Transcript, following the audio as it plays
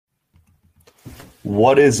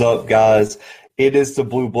What is up, guys? It is the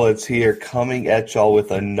Blue Bloods here coming at y'all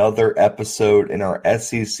with another episode in our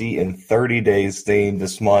SEC in 30 days theme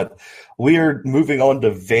this month. We are moving on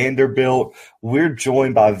to Vanderbilt. We're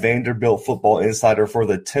joined by Vanderbilt football insider for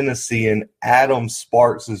the Tennessean, Adam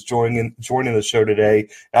Sparks, is joining the show today.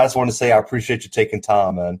 I just want to say I appreciate you taking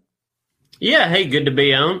time, man. Yeah, hey, good to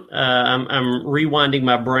be on. I'm rewinding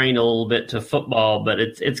my brain a little bit to football, but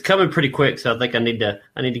it's coming pretty quick, so I think I need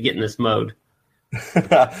to get in this mode.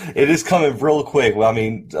 It is coming real quick. Well, I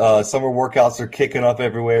mean, summer workouts are kicking up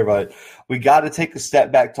everywhere, but we got to take a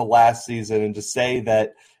step back to last season and just say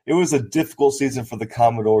that it was a difficult season for the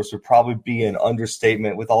Commodores. Would probably be an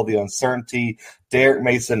understatement with all the uncertainty. Derek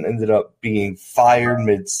Mason ended up being fired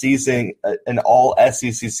mid-season, an all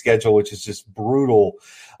SEC schedule, which is just brutal.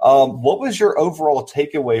 What was your overall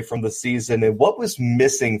takeaway from the season, and what was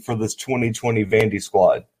missing for this 2020 Vandy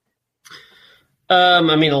squad?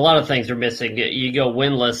 I mean, a lot of things are missing. You go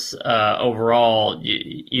winless overall,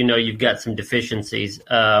 you've got some deficiencies.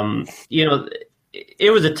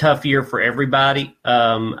 It was a tough year for everybody.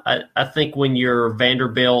 I think when you're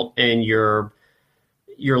Vanderbilt and your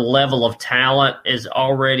level of talent is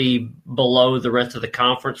already below the rest of the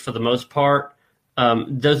conference for the most part,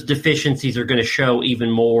 those deficiencies are going to show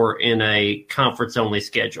even more in a conference-only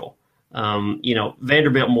schedule.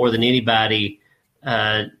 Vanderbilt more than anybody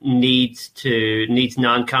needs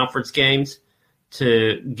non-conference games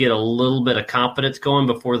to get a little bit of confidence going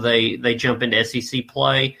before they jump into SEC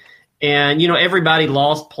play. And, everybody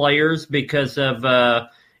lost players because of,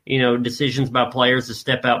 decisions by players to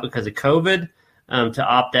step out because of COVID, to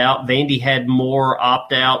opt out. Vandy had more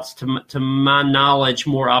opt-outs, to my knowledge,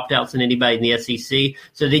 more opt-outs than anybody in the SEC.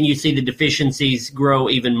 So then you see the deficiencies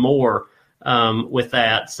grow even more with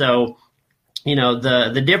that. So,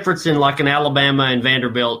 the difference in like an Alabama and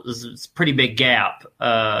Vanderbilt is a pretty big gap.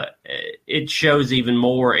 It shows even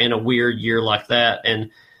more in a weird year like that.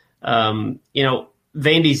 And,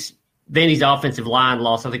 Vandy's offensive line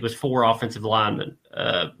loss, I think it was 4 offensive linemen.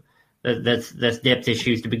 That's depth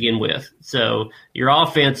issues to begin with. So your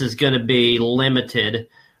offense is going to be limited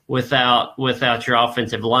without your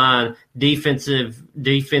offensive line.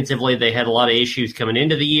 Defensively, they had a lot of issues coming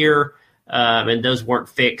into the year. And those weren't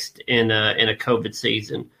fixed in a COVID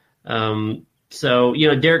season. So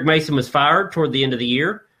Derek Mason was fired toward the end of the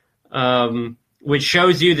year, which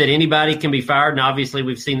shows you that anybody can be fired. And obviously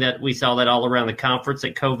we saw that all around the conference,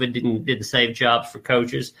 that COVID didn't save jobs for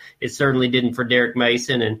coaches. It certainly didn't for Derek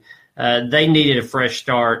Mason. And they needed a fresh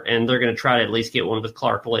start, and they're going to try to at least get one with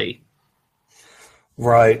Clark Lee.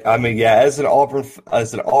 Right. I mean, yeah, as an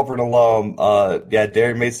Auburn alum,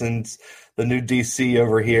 Derek Mason's the new DC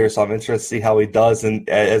over here, so I'm interested to see how he does. And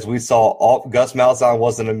as we saw, Gus Malzahn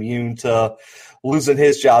wasn't immune to losing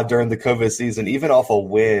his job during the COVID season, even off a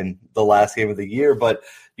win the last game of the year. But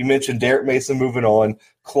you mentioned Derek Mason moving on.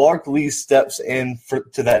 Clark Lee steps in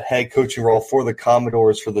to that head coaching role for the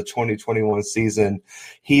Commodores for the 2021 season.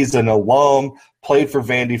 He's an alum, played for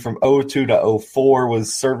Vandy from 2002 to 2004,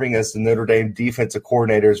 was serving as the Notre Dame defensive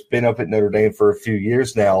coordinator, has been up at Notre Dame for a few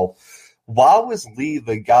years now. Why was Lee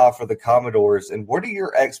the guy for the Commodores, and what are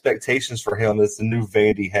your expectations for him as the new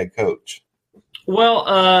Vandy head coach? Well,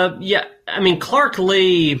 Clark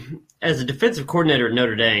Lee, as a defensive coordinator at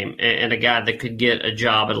Notre Dame and a guy that could get a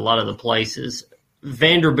job at a lot of the places,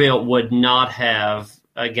 Vanderbilt would not have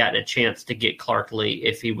gotten a chance to get Clark Lee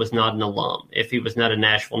if he was not an alum, if he was not a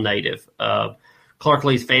Nashville native. Clark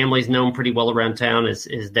Lee's family's known pretty well around town.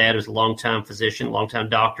 His dad was a longtime physician, longtime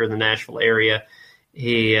doctor in the Nashville area.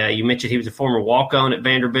 You mentioned he was a former walk-on at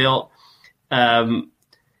Vanderbilt.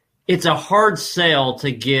 It's a hard sell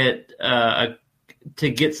to get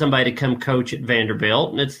somebody to come coach at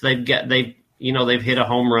Vanderbilt, and they've hit a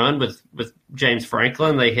home run with James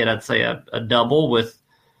Franklin. They hit, I'd say, a double with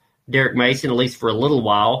Derek Mason, at least for a little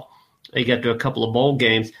while. They got to a couple of bowl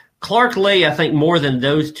games. Clark Lee, I think, more than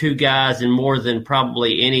those two guys, and more than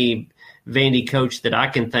probably any Vandy coach that I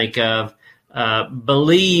can think of,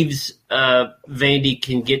 believes Vandy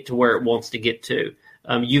can get to where it wants to get to.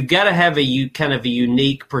 You've got to have a kind of a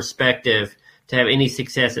unique perspective to have any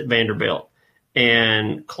success at Vanderbilt,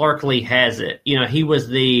 and Clark Lee has it. He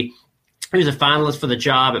was a finalist for the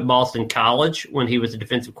job at Boston College when he was a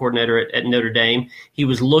defensive coordinator at Notre Dame. He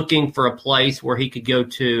was looking for a place where he could go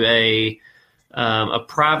to a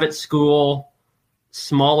private school,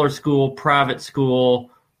 smaller school, private school,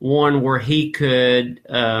 one where he could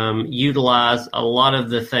utilize a lot of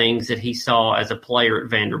the things that he saw as a player at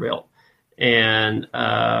Vanderbilt. And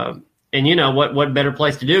what better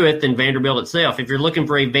place to do it than Vanderbilt itself? If you're looking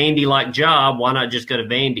for a Vandy-like job, why not just go to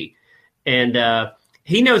Vandy? And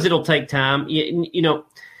he knows it'll take time.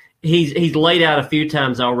 he's laid out a few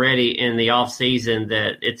times already in the offseason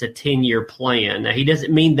that it's a 10-year plan. Now, he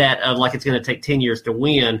doesn't mean that of like it's going to take 10 years to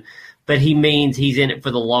win, but he means he's in it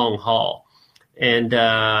for the long haul. And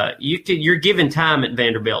you're given time at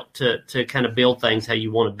Vanderbilt to kind of build things how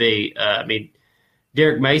you want to be. I mean,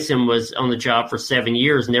 Derek Mason was on the job for 7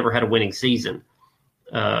 years, never had a winning season.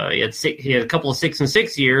 He had a couple of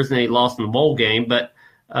 6-6 years, and then he lost in the bowl game. But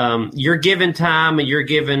you're given time, and you're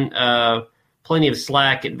given plenty of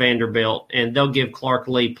slack at Vanderbilt, and they'll give Clark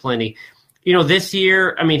Lee plenty. This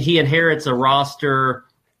year, I mean, he inherits a roster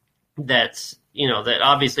that's that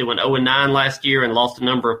obviously went 0-9 last year and lost a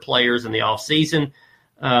number of players in the offseason.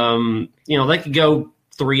 They could go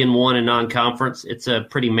 3-1 in non-conference. It's a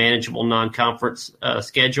pretty manageable non-conference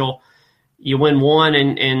schedule. You win one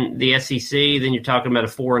in the SEC, then you're talking about a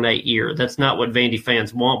 4-8 year. That's not what Vandy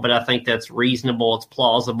fans want, but I think that's reasonable. It's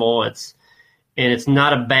plausible. It's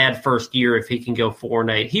not a bad first year if he can go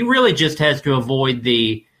 4-8. He really just has to avoid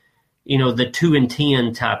the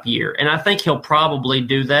 2-10 type year, and I think he'll probably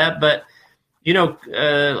do that. But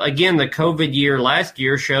again, the COVID year last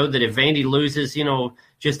year showed that if Vandy loses,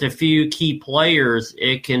 just a few key players,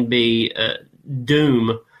 it can be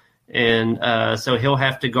doom. And so he'll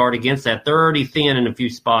have to guard against that. They're already thin in a few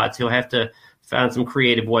spots. He'll have to find some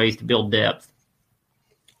creative ways to build depth.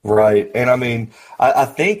 Right. And I mean, I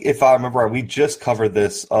think if I remember right, we just covered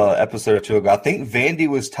this episode or two ago. I think Vandy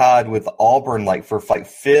was tied with Auburn for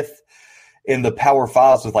fifth in the Power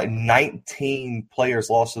Fives with 19 players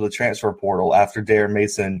lost to the transfer portal after Darren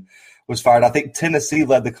Mason was fired. I think Tennessee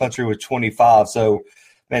led the country with 25. So,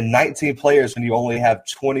 man, 19 players when you only have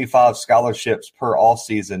 25 scholarships per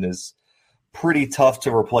offseason is pretty tough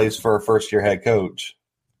to replace for a first-year head coach.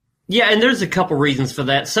 Yeah, and there's a couple reasons for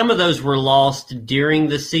that. Some of those were lost during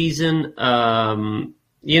the season.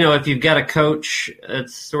 If you've got a coach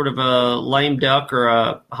that's sort of a lame duck or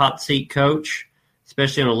a hot seat coach,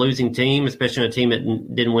 especially on a losing team, especially on a team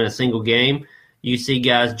that didn't win a single game, you see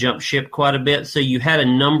guys jump ship quite a bit. So you had a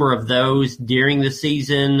number of those during the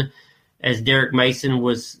season as Derek Mason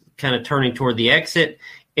was kind of turning toward the exit.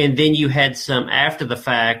 And then you had some after the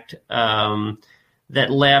fact that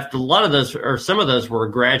left. A lot of those, or some of those, were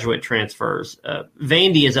graduate transfers.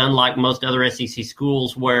 Vandy is unlike most other SEC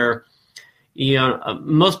schools where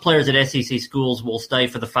most players at SEC schools will stay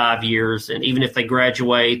for the 5 years, and even if they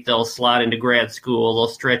graduate, they'll slide into grad school.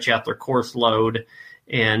 They'll stretch out their course load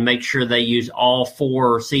and make sure they use all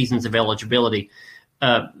 4 seasons of eligibility.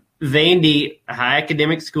 Vandy, high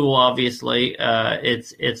academic school, obviously,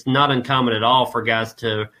 it's not uncommon at all for guys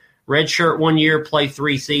to redshirt 1 year, play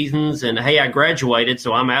 3 seasons, and, hey, I graduated,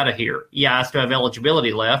 so I'm out of here. Yeah, I still have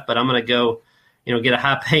eligibility left, but I'm going to go get a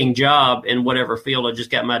high-paying job in whatever field I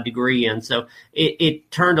just got my degree in. So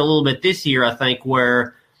it turned a little bit this year, I think,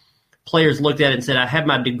 where players looked at it and said, I have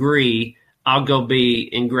my degree, I'll go be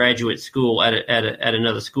in graduate school at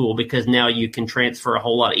another school, because now you can transfer a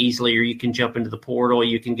whole lot easily, or you can jump into the portal,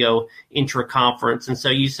 you can go intra-conference. And so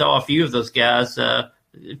you saw a few of those guys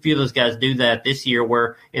do that this year,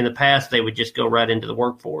 where in the past they would just go right into the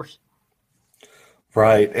workforce.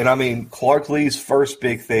 Right. And I mean, Clark Lee's first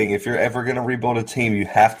big thing, if you're ever going to rebuild a team, you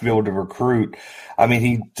have to be able to recruit. I mean,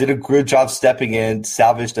 he did a good job stepping in,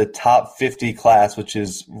 salvaged a top 50 class, which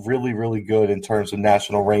is really, really good in terms of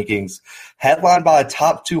national rankings. Headlined by a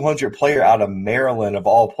top 200 player out of Maryland, of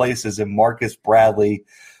all places, and Marcus Bradley,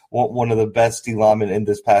 one of the best D linemen in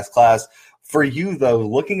this past class. For you, though,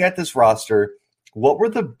 looking at this roster, what were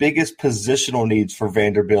the biggest positional needs for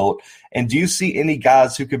Vanderbilt? And do you see any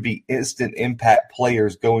guys who could be instant impact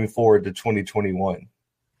players going forward to 2021?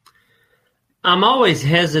 I'm always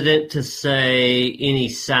hesitant to say any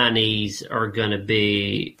signees are going to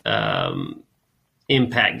be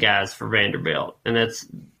impact guys for Vanderbilt. And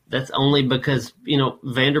that's only because,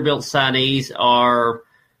 Vanderbilt signees are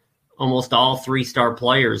almost all 3-star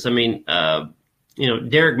players. I mean,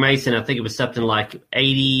 Derek Mason, I think it was something like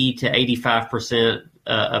 80 to 85%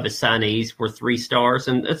 of his signees were 3 stars,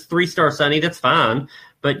 and that's 3-star signee. That's fine,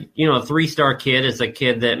 but a 3-star kid is a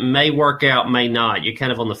kid that may work out, may not. You're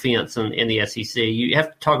kind of on the fence in the SEC. You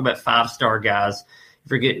have to talk about 5-star guys.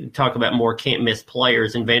 If you're talk about more can't miss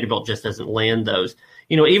players, and Vanderbilt just doesn't land those.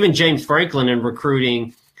 Even James Franklin in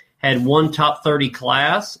recruiting had one top 30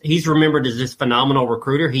 class. He's remembered as this phenomenal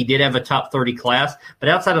recruiter. He did have a top 30 class, but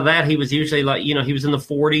outside of that, he was usually he was in the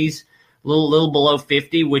 40s, a little below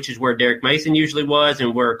 50, which is where Derek Mason usually was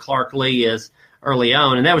and where Clark Lee is early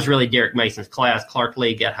on. And that was really Derek Mason's class. Clark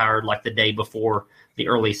Lee got hired like the day before the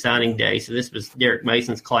early signing day. So this was Derek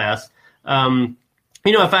Mason's class.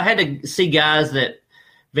 If I had to see guys that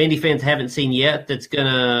Vandy fans haven't seen yet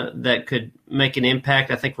that could make an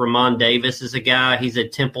impact. I think Ramon Davis is a guy. He's a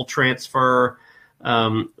Temple transfer.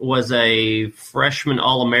 Was a freshman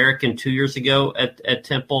All-American 2 years ago at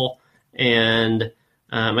Temple, and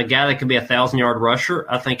a guy that could be a 1,000-yard rusher,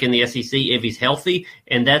 I think, in the SEC if he's healthy.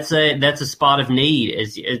 And that's a spot of need.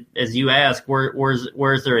 As you ask,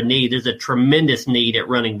 where's there a need? There's a tremendous need at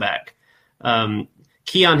running back.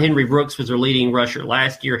 Keon Henry Brooks was their leading rusher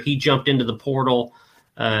last year. He jumped into the portal.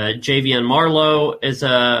 Javion Marlowe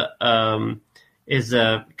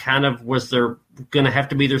was their going to have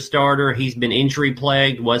to be their starter. He's been injury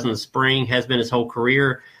plagued, was in the spring, has been his whole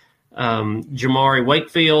career. Jamari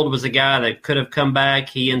Wakefield was a guy that could have come back.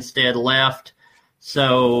 He instead left.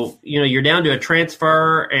 So, you're down to a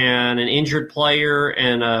transfer and an injured player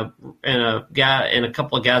and a guy and a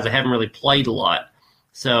couple of guys that haven't really played a lot.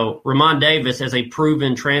 So Ramon Davis, as a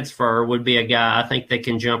proven transfer, would be a guy I think that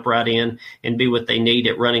can jump right in and be what they need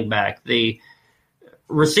at running back. The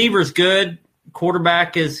receiver's good.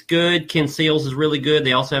 Quarterback is good. Ken Seals is really good.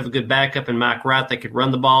 They also have a good backup in Mike Wright that could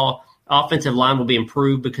run the ball. Offensive line will be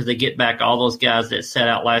improved because they get back all those guys that sat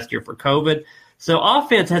out last year for COVID. So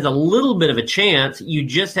offense has a little bit of a chance. You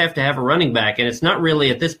just have to have a running back. And it's not really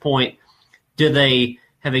at this point, do they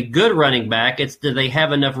have a good running back? It's do they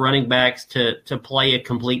have enough running backs to play a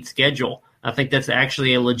complete schedule? I think that's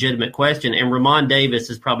actually a legitimate question. And Ramon Davis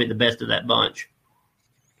is probably the best of that bunch.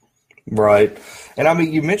 Right. And I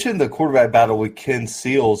mean, you mentioned the quarterback battle with Ken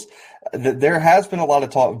Seals. There has been a lot of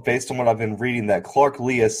talk based on what I've been reading that Clark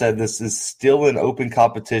Lee has said this is still an open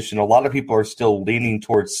competition. A lot of people are still leaning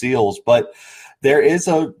towards Seals, but there is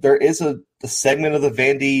a segment of the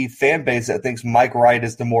Vandy fan base that thinks Mike Wright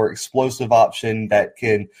is the more explosive option that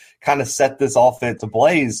can kind of set this offense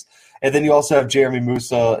ablaze. And then you also have Jeremy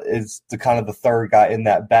Musa is the kind of the third guy in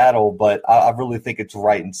that battle, but I really think it's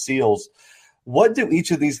Wright and Seals. What do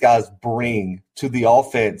each of these guys bring to the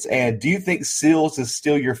offense? And do you think Seals is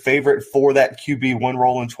still your favorite for that QB1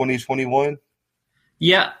 role in 2021?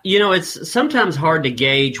 Yeah, it's sometimes hard to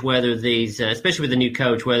gauge whether these, especially with the new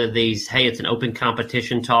coach, whether these, hey, it's an open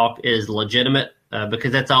competition talk is legitimate,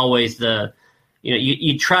 because that's always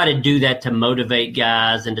you try to do that to motivate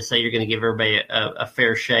guys and to say you're going to give everybody a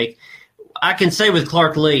fair shake. I can say with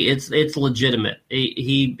Clark Lee, it's legitimate.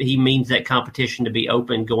 He means that competition to be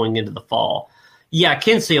open going into the fall. Yeah,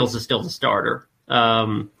 Ken Seals is still the starter.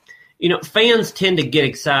 Fans tend to get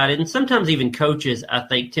excited, and sometimes even coaches, I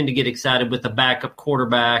think, tend to get excited with the backup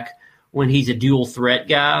quarterback when he's a dual threat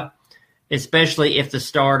guy, especially if the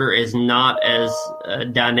starter is not as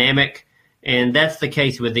dynamic, and that's the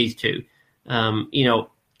case with these two.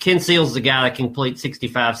 Ken Seals is a guy that can complete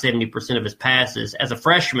 65, 70% of his passes. As a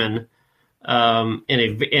freshman, in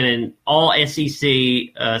an all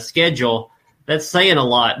SEC schedule, that's saying a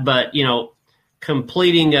lot. But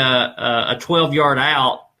completing a 12-yard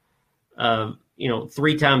out,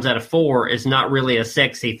 3 times out of 4 is not really a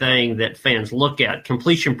sexy thing that fans look at.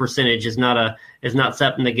 Completion percentage is not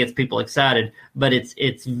something that gets people excited, but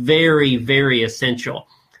it's very, very essential.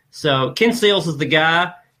 So Ken Seals is the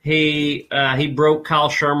guy. He broke Kyle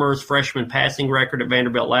Shermer's freshman passing record at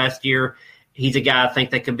Vanderbilt last year. He's a guy I think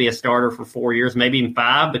that could be a starter for 4 years, maybe even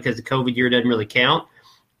 5, because the COVID year doesn't really count.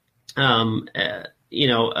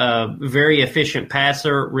 Very efficient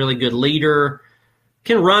passer, really good leader,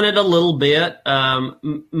 can run it a little bit.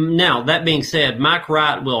 Now, that being said, Mike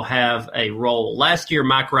Wright will have a role. Last year,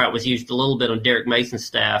 Mike Wright was used a little bit on Derek Mason's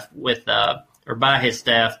staff by his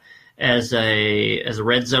staff as a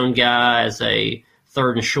red zone guy, as a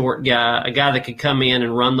third and short guy, a guy that could come in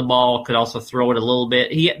and run the ball, could also throw it a little bit.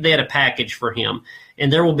 They had a package for him,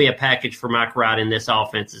 and there will be a package for Mike Wright in this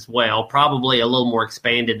offense as well, probably a little more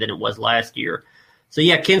expanded than it was last year. So,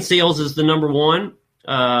 yeah, Ken Seals is the number one.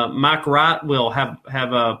 Mike Wright will have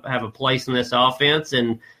a place in this offense,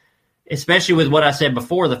 and especially with what I said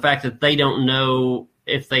before, the fact that they don't know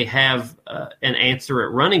if they have an answer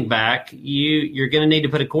at running back, you're going to need to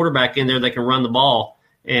put a quarterback in there that can run the ball.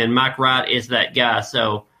 And Mike Wright is that guy.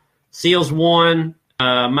 So Seals 1,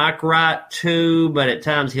 Mike Wright 2, but at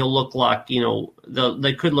times he'll look like,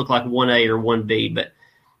 they could look like 1A or 1B. But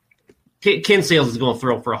Ken Seals is going to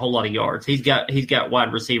throw for a whole lot of yards. He's got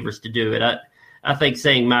wide receivers to do it. I think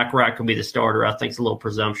saying Mike Wright could be the starter, I think is a little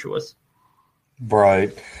presumptuous.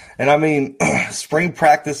 Right. And I mean, spring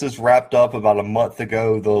practice is wrapped up about a month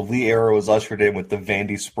ago. The Lee era was ushered in with the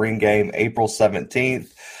Vandy spring game, April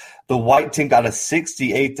 17th. The white team got a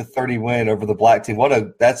 68-30 win over the black team.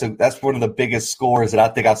 That's one of the biggest scores that I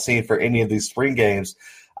think I've seen for any of these spring games.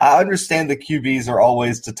 I understand the QBs are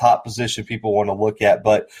always the top position people want to look at,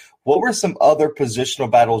 but what were some other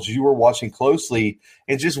positional battles you were watching closely,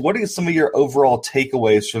 and just what are some of your overall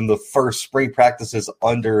takeaways from the first spring practices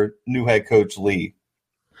under new head coach Lee?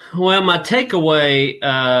 Well, my takeaway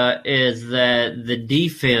is that the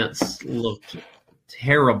defense looked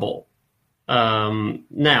terrible.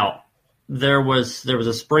 Now, there was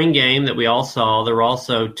a spring game that we all saw. There were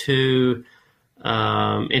also two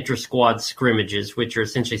inter-squad scrimmages, which are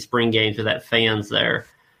essentially spring games without fans there.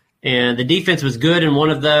 And the defense was good in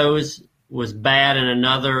one of those, was bad in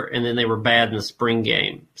another, and then they were bad in the spring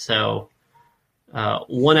game. So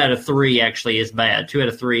 1 out of 3 actually is bad. 2 out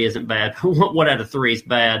of 3 isn't bad. 1 out of 3 is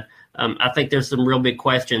bad. I think there's some real big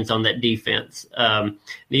questions on that defense.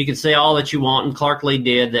 You can say all that you want, and Clark Lee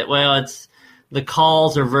did that. Well, it's the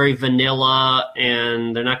calls are very vanilla,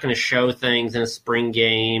 and they're not going to show things in a spring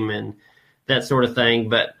game and that sort of thing.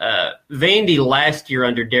 But Vandy last year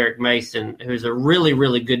under Derek Mason, who's a really,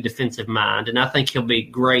 really good defensive mind, and I think he'll be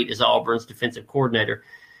great as Auburn's defensive coordinator.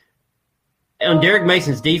 On Derek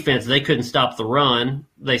Mason's defense, they couldn't stop the run.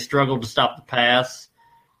 They struggled to stop the pass.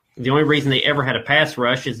 The only reason they ever had a pass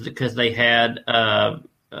rush is because they had a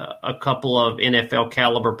couple of NFL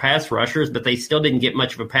caliber pass rushers, but they still didn't get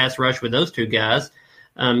much of a pass rush with those two guys.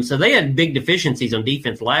 So they had big deficiencies on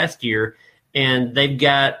defense last year, and they've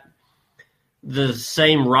got the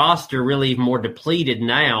same roster, really even more depleted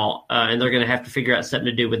now, and they're going to have to figure out something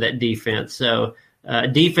to do with that defense. So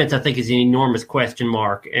defense, I think, is an enormous question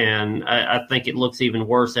mark, and I think it looks even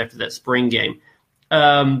worse after that spring game.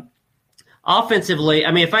 Offensively,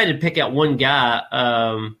 I mean, if I had to pick out one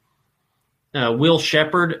guy, Will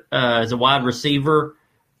Shepherd is a wide receiver.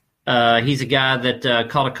 He's a guy that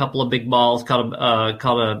caught a couple of big balls, caught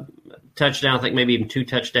a touchdown, I think maybe even 2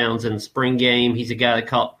 touchdowns in the spring game. He's a guy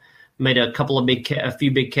that made a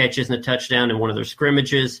few big catches and a touchdown in one of their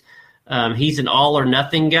scrimmages. He's an all or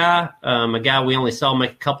nothing guy, a guy we only saw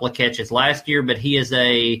make a couple of catches last year, but he is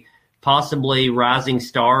a possibly rising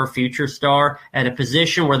star, future star at a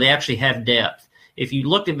position where they actually have depth. If you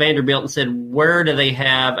looked at Vanderbilt and said, where do they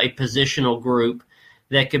have a positional group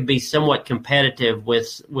that could be somewhat competitive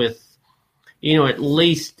with at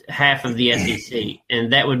least half of the SEC,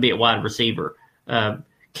 and that would be at wide receiver.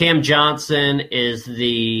 Cam Johnson is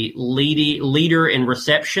the leader in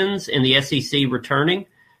receptions in the SEC returning,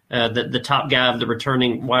 the top guy of the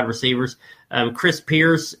returning wide receivers. Chris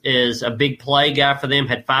Pierce is a big play guy for them,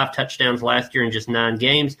 had 5 touchdowns last year in just 9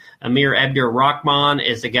 games. Amir Abdur-Rahman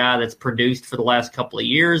is a guy that's produced for the last couple of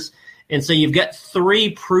years. And so you've got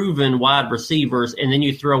 3 proven wide receivers, and then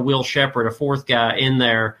you throw Will Shepherd, a 4th guy, in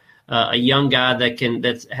there, a young guy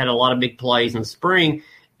that's had a lot of big plays in the spring.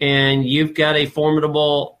 And you've got a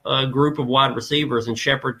formidable group of wide receivers, and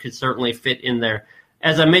Shepherd could certainly fit in there.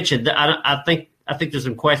 As I mentioned, I think there's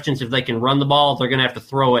some questions if they can run the ball. They're going to have to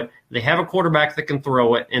throw it. They have a quarterback that can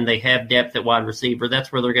throw it, and they have depth at wide receiver.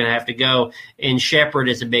 That's where they're going to have to go. And Shepherd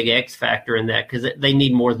is a big X factor in that because they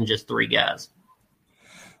need more than just 3 guys.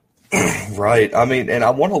 Right. I mean, and I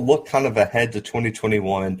want to look kind of ahead to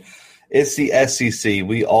 2021. It's the SEC.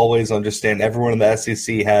 We always understand everyone in the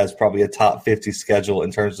SEC has probably a top 50 schedule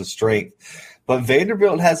in terms of strength. But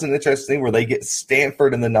Vanderbilt has an interesting thing where they get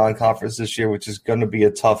Stanford in the non-conference this year, which is going to be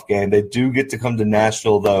a tough game. They do get to come to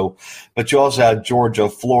Nashville, though. But you also have Georgia,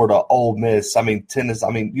 Florida, Ole Miss. I mean, Tennessee.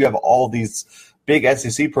 I mean, you have all these big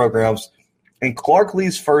SEC programs. In Clark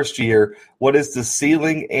Lee's first year, what is the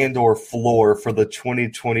ceiling and or floor for the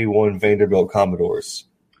 2021 Vanderbilt Commodores?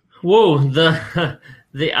 Whoa,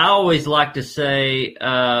 I always like to say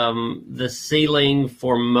the ceiling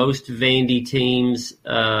for most Vandy teams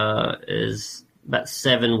is about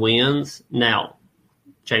 7 wins. Now,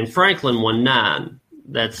 James Franklin won 9.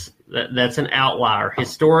 That's an outlier.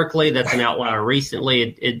 Historically, that's an outlier. Recently,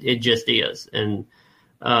 it just is. And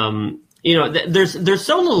there's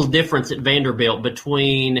so little difference at Vanderbilt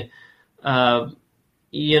between 6-6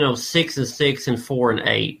 and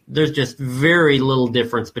 4-8. There's just very little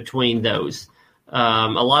difference between those.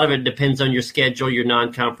 A lot of it depends on your schedule, your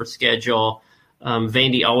non-conference schedule.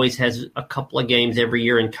 Vandy always has a couple of games every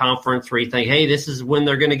year in conference where you think, hey, this is when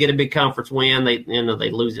they're going to get a big conference win. They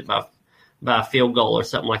lose it by a field goal or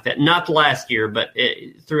something like that. Not last year, but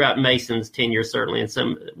throughout Mason's tenure, certainly, and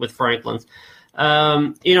some with Franklin's.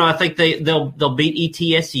 I think they'll beat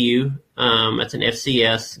ETSU. It's an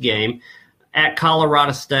FCS game. At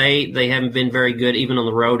Colorado State, they haven't been very good, even on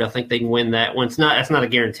the road. I think they can win that one. That's not a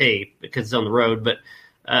guarantee because it's on the road, but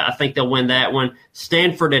I think they'll win that one.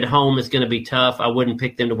 Stanford at home is going to be tough. I wouldn't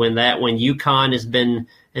pick them to win that one. UConn has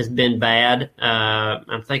been bad.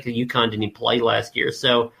 I'm thinking UConn didn't even play last year,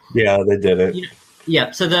 so yeah, they did it.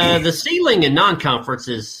 Yeah. So the ceiling in non-conference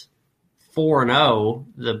is 4-0.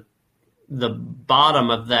 The bottom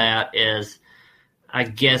of that is, I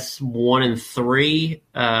guess,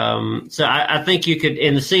 1-3. So I think you could,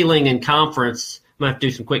 in the ceiling in conference, I might have to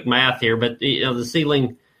do some quick math here, but the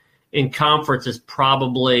ceiling in conference is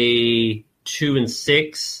probably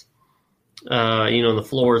 2-6. The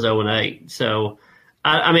floor is 0-8. So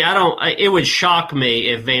it would shock me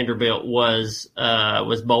if Vanderbilt was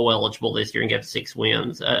bowl eligible this year and got 6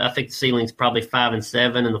 wins. I think the ceiling's probably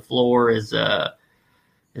 5-7, and the floor is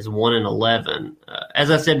 1-11. As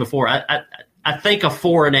I said before, I think a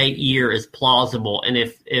 4-8 year is plausible, and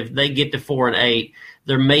if they get to 4-8,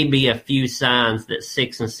 there may be a few signs that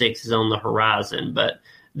 6-6 is on the horizon. But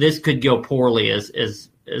this could go poorly as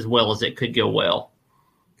well as it could go well.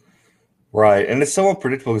 Right, and it's so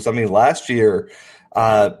unpredictable because, last year,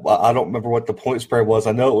 I don't remember what the point spread was.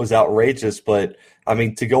 I know it was outrageous, but,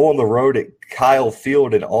 to go on the road at Kyle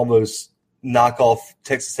Field and almost knock off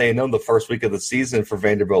Texas A&M the first week of the season for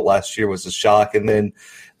Vanderbilt last year was a shock, and then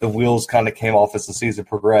the wheels kind of came off as the season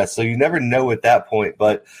progressed. So you never know at that point.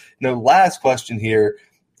 But, last question here.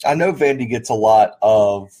 I know Vandy gets a lot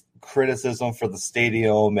of criticism for the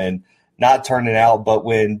stadium and not turning out, but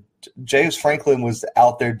when James Franklin was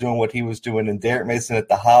out there doing what he was doing and Derek Mason at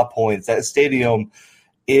the high points, that stadium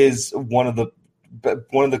is one of the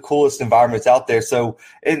coolest environments out there. So,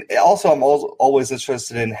 and also I'm always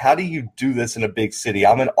interested in, how do you do this in a big city?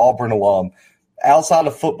 I'm an Auburn alum. Outside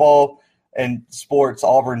of football and sports,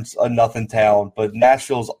 Auburn's a nothing town, but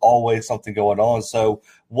Nashville's always something going on. So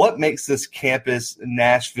what makes this campus,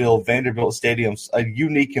 Nashville, Vanderbilt stadiums, a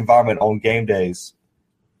unique environment on game days?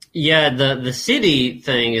 Yeah, the city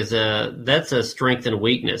thing that's a strength and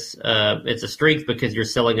weakness. It's a strength because you're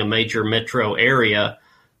selling a major metro area,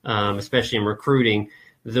 especially in recruiting.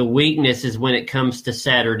 The weakness is when it comes to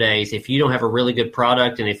Saturdays. If you don't have a really good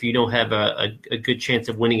product and if you don't have a good chance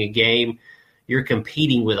of winning a game, you're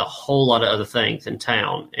competing with a whole lot of other things in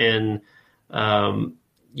town. And,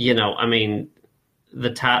 the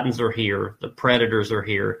Titans are here. The Predators are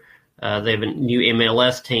here. They have a new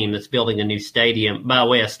MLS team that's building a new stadium. By the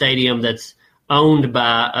way, a stadium that's owned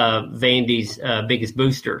by Vandy's biggest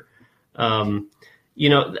booster. Vandy's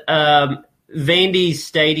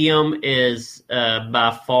stadium is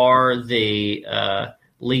by far the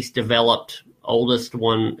least developed, oldest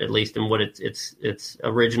one, at least in what its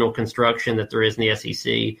original construction that there is in the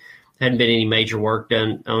SEC. Hadn't been any major work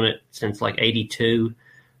done on it since like 82.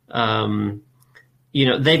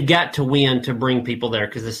 They've got to win to bring people there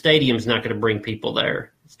because the stadium's not going to bring people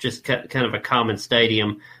there. It's just kind of a common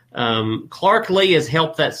stadium. Clark Lee has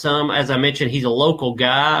helped that some. As I mentioned, he's a local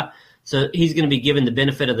guy, so he's going to be given the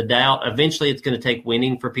benefit of the doubt. Eventually, it's going to take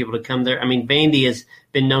winning for people to come there. Vandy has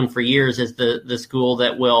been known for years as the school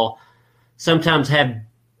that will sometimes have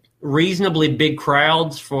reasonably big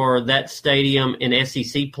crowds for that stadium in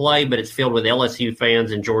SEC play, but it's filled with LSU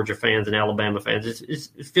fans and Georgia fans and Alabama fans.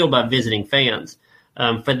 It's filled by visiting fans.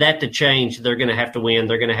 For that to change, they're going to have to win.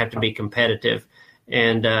 They're going to have to be competitive,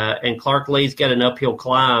 and Clark Lee's got an uphill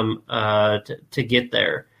climb to get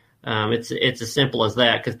there. It's as simple as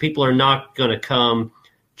that because people are not going to come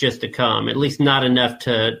just to come. At least not enough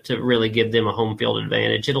to really give them a home field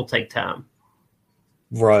advantage. It'll take time.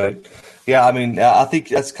 Right. Yeah. I think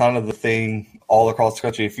that's kind of the thing all across the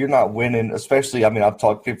country. If you're not winning, especially, I've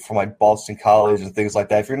talked to people from like Boston College and things like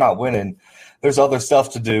that. If you're not winning, there's other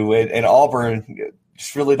stuff to do. And Auburn,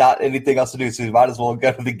 there's really not anything else to do. So you might as well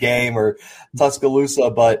go to the game or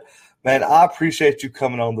Tuscaloosa. But, man, I appreciate you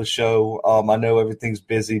coming on the show. I know everything's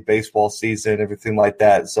busy, baseball season, everything like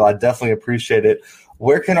that. So I definitely appreciate it.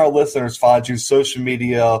 Where can our listeners find you? Social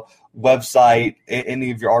media, website, any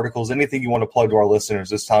of your articles, anything you want to plug to our listeners?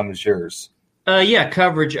 This time is yours.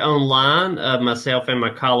 Coverage online. Myself and my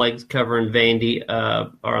colleagues covering Vandy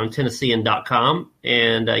are on Tennessean.com.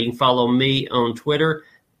 And you can follow me on Twitter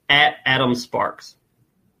at Adam Sparks.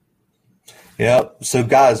 Yep. So,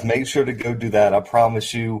 guys, make sure to go do that. I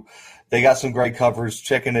promise you, they got some great covers.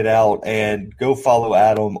 Checking it out, and go follow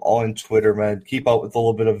Adam on Twitter, man. Keep up with a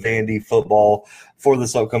little bit of Vandy football for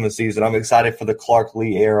this upcoming season. I'm excited for the Clark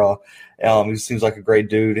Lee era. He seems like a great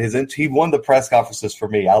dude. He won the press conferences for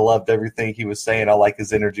me. I loved everything he was saying. I like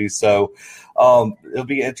his energy. So it'll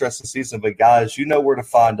be an interesting season. But, guys, you know where to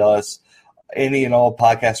find us. Any and all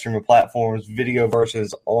podcast streaming platforms, video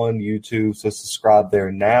versions on YouTube. So subscribe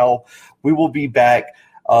there now. We will be back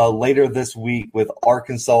later this week with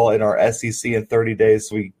Arkansas in our SEC in 30 days.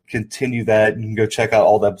 So we continue that. You can go check out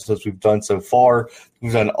all the episodes we've done so far.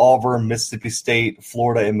 We've done Auburn, Mississippi State,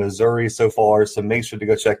 Florida, and Missouri so far. So make sure to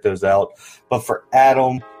go check those out. But for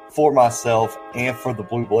Adam, for myself, and for the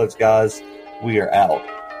Blue Bloods, guys, We are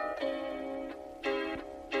out.